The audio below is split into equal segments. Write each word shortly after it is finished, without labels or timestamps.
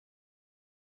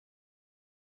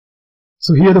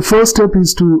So here the first step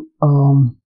is to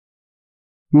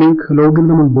make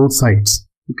logarithm on both sides,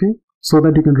 okay, so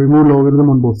that you can remove logarithm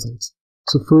on both sides.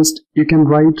 So first you can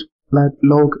write that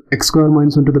log x square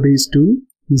minus 1 to the base 2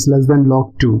 is less than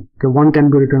log 2. Okay, 1 can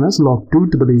be written as log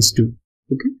 2 to the base 2.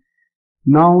 Okay.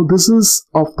 Now this is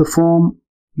of the form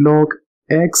log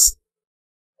x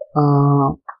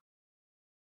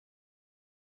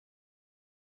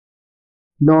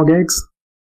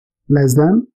less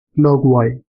than log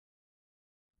y.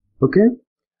 Okay.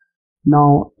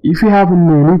 Now if you have an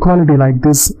inequality like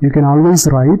this, you can always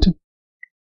write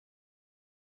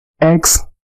x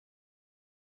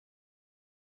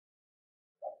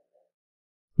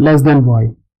less than y.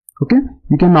 Okay,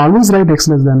 you can always write x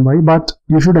less than y, but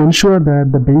you should ensure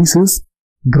that the base is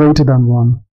greater than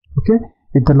 1. Okay,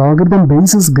 if the logarithm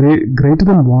base is greater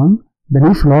than 1, then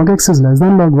if log x is less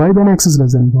than log y, then x is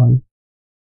less than y.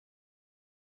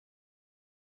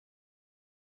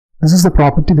 This is the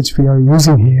property which we are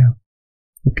using here.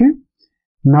 Okay,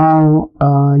 now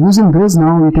using this,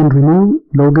 now we can remove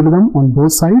logarithm on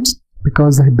both sides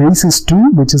because the base is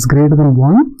 2, which is greater than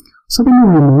 1. So when you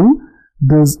remove,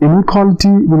 this inequality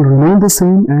will remain the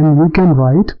same, and you can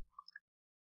write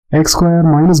x square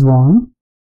minus 1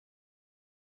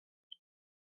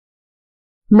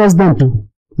 less than 2.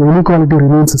 The inequality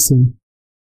remains the same.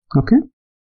 Okay.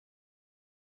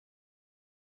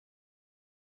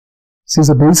 Since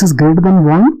the base is greater than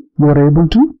 1, you are able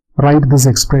to write this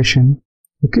expression.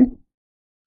 Okay.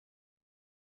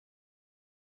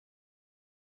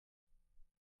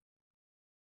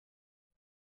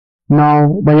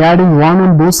 Now, by adding 1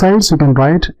 on both sides, you can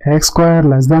write x square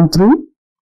less than 3 .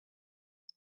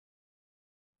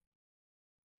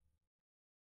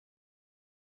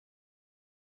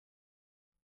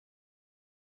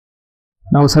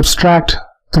 Now, subtract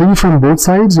 3 from both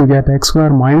sides, you get x square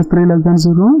minus 3 less than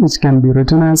 0, which can be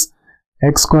written as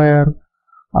x square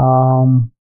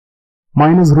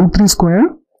minus root 3 square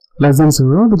less than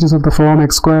 0, which is of the form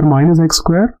x square minus x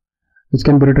square, which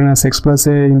can be written as x plus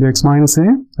a into x minus a,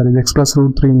 that is x plus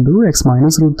root 3 into x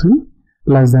minus root 3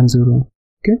 less than 0.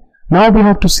 Okay. Now we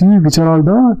have to see which are all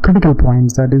the critical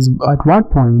points, that is at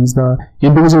what points the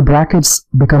individual brackets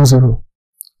become 0.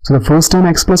 So the first term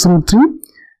x plus root 3,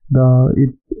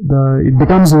 it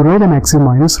becomes 0 when x is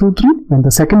minus root 3, and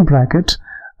the second bracket,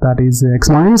 that is x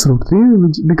minus root 3,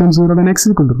 which becomes 0 when x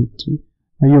is equal to root 3.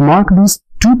 Now you mark these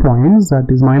 2 points, that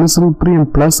is minus root 3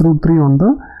 and plus root 3 on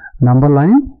the number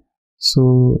line.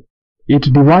 So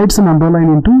it divides the number line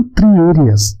into 3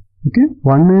 areas. Okay,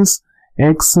 one is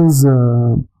x is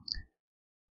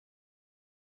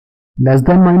less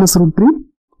than minus root 3,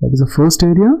 that is the first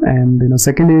area, and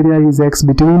second area is x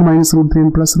between minus root 3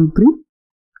 and plus root 3.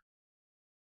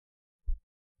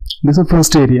 This is the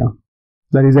first area,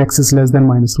 that is x is less than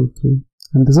minus root 3,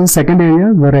 and this is the second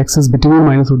area where x is between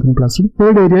minus root 3 and plus root 3.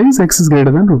 Third area is x is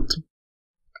greater than root 3.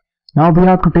 Now we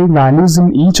have to take values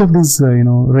in each of these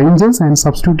ranges and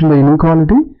substitute the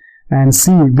inequality and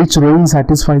see which range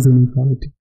satisfies the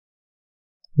inequality.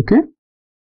 Okay.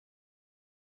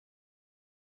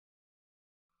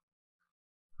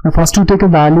 Now first you take a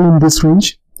value in this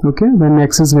range. Okay, when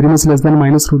x is very much less than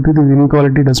minus root 3, the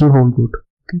inequality does not hold good.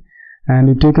 Okay, and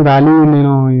you take a value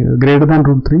in greater than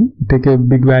root 3. You take a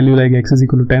big value like x is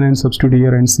equal to 10 and substitute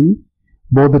here and see.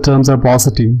 Both the terms are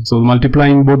positive, so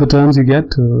multiplying both the terms you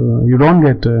get, you don't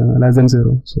get less than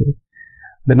 0. So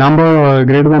the number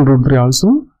greater than root 3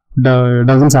 also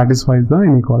doesn't satisfy the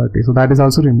inequality, so that is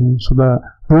also removed. So the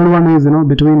third one is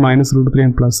between minus root 3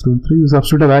 and plus root 3. You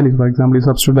substitute a value. For example, you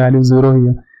substitute value 0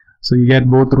 here, so you get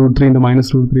both root 3 into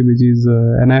minus root 3, which is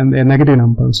a negative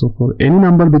number. So for any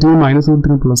number between minus root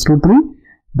 3 and plus root 3,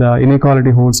 the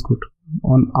inequality holds good.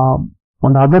 On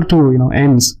the other two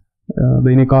ends, the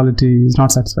inequality is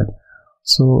not satisfied.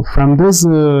 So from this,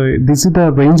 this is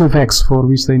the range of x for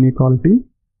which the inequality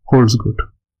holds good.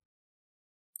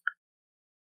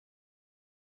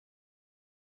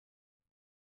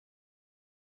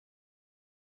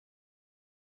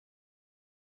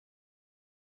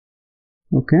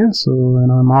 Okay, so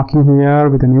I'm marking here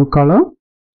with a new color.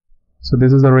 So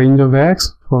this is the range of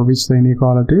x for which the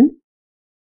inequality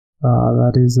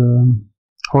that is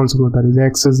holds good, that is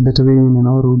x is between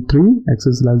root 3, x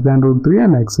is less than root 3,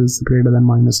 and x is greater than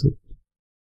minus root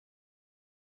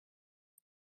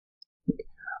 3.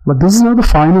 But this is not the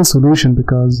final solution,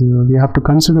 because we have to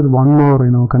consider one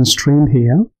more constraint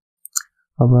here.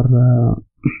 Our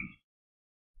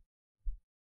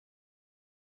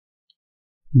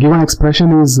given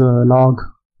expression is log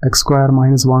x square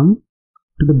minus 1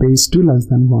 to the base 2 less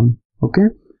than 1. Okay,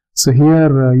 so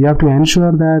here you have to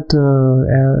ensure that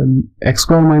x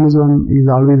square minus 1 is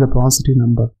always a positive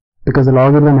number. because the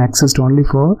logarithm exists only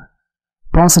for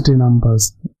positive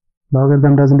numbers.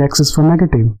 Logarithm doesn't exist for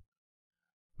negative.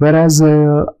 Whereas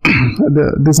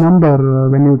this number,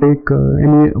 when you take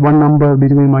any one number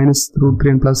between minus root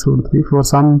 3 and plus root 3, for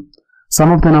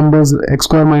some of the numbers, x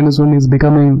square minus 1 is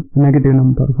becoming a negative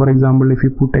number. For example, if you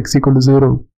put x equal to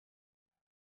 0,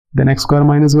 then x square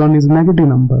minus 1 is a negative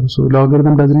number. So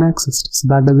logarithm doesn't exist. So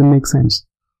that doesn't make sense.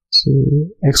 So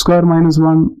x square minus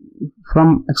 1,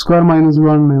 from x square minus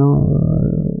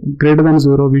 1, greater than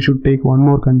 0, we should take one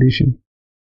more condition.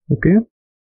 Okay.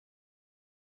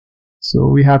 So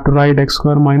we have to write x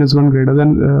square minus 1 greater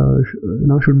than,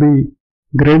 should be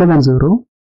greater than 0.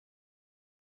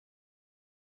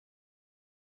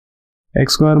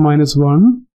 X square minus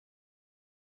 1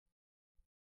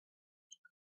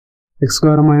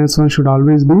 should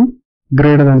always be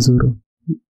greater than 0.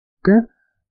 Okay.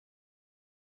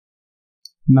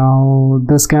 Now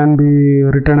this can be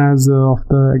written as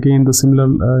again the similar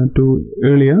to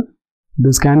earlier.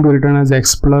 This can be written as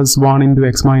x plus 1 into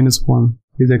x minus 1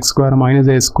 is x square minus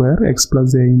a square, x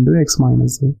plus a into x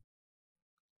minus a.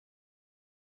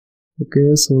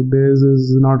 Okay, so this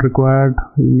is not required.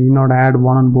 You need not add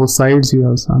 1 on both sides. You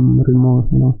have some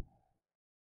remove,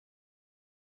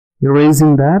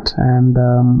 erasing that, and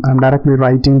I'm directly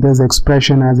writing this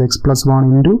expression as x plus 1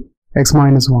 into x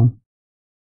minus 1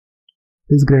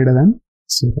 is greater than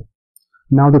 0.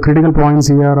 Now the critical points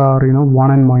here are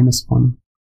 1 and minus 1,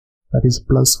 that is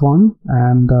plus 1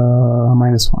 and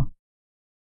minus 1.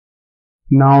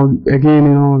 Now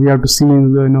again we have to see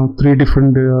three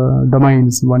different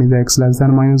domains. One is x less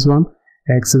than minus 1,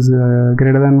 x is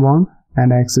greater than 1,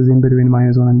 and x is in between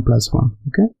minus 1 and plus 1.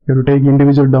 Okay, you have to take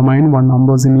individual domain, one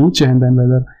numbers in each, and then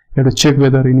whether you have to check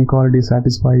whether inequality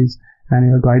satisfies, and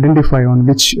you have to identify on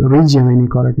which region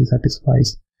inequality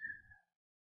satisfies.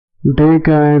 You take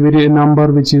a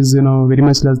number which is very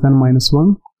much less than minus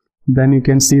 1, then you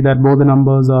can see that both the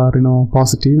numbers are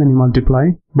positive when you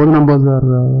multiply. Both the numbers are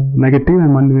negative,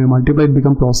 and when you multiply it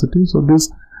becomes positive. So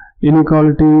this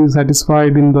inequality is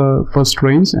satisfied in the first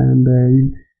range, and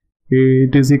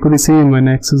it is equally same when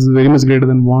x is very much greater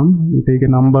than 1. You take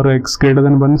a number x greater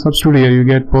than 1, substitute here, you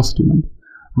get positive number.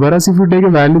 Whereas if you take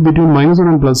a value between minus 1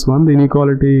 and plus 1, the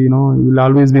inequality will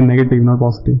always be negative, not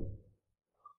positive.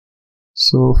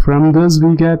 So from this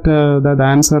we get that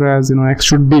answer as x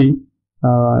should be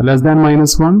less than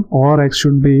minus 1, or x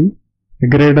should be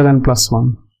greater than plus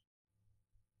 1.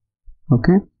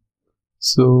 Okay,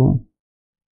 so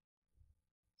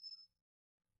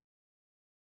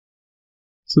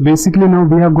basically now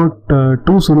we have got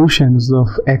two solutions of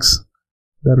x,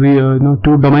 the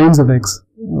two domains of x.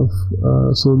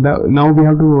 So that now we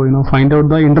have to find out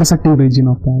the intersecting region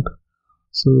of that.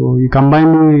 So you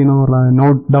combine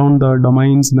note down the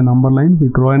domains in the number line. We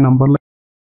draw a number line.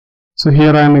 So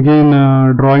here I am again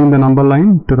drawing the number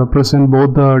line to represent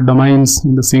both the domains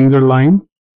in the single line.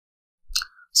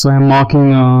 So I am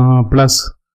marking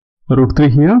plus root 3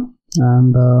 here,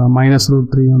 and minus root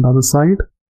 3 on the other side,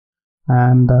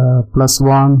 and plus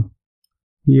 1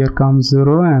 here comes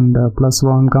 0, and plus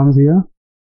 1 comes here.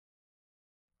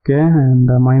 Okay, and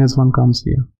minus 1 comes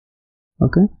here.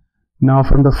 Okay, now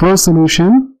from the first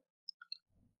solution,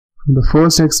 from the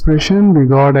first expression, we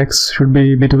got x should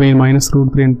be between minus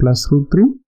root 3 and plus root 3,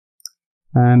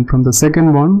 and from the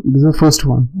second one, this is the first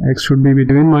one, x should be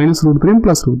between minus root 3 and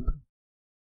plus root 3.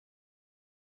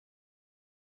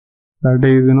 That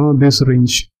is this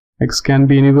range. X can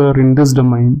be anywhere in this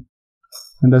domain,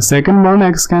 and the second one,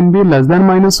 x can be less than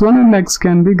minus 1, and x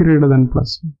can be greater than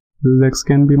plus 1. This x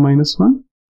can be minus 1,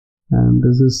 and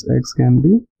this is x can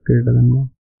be greater than 1.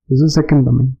 This is second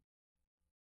domain.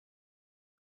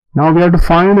 Now we have to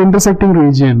find intersecting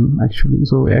region actually.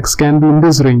 So x can be in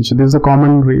this range. This is a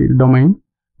common domain.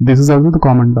 This is also the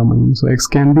common domain. So x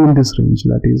can be in this range.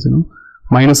 That is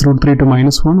minus root 3 to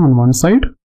minus 1 on one side.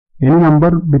 Any number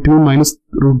between minus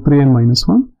root 3 and minus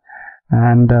 1,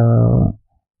 and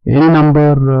any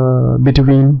number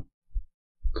between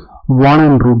 1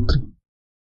 and root 3.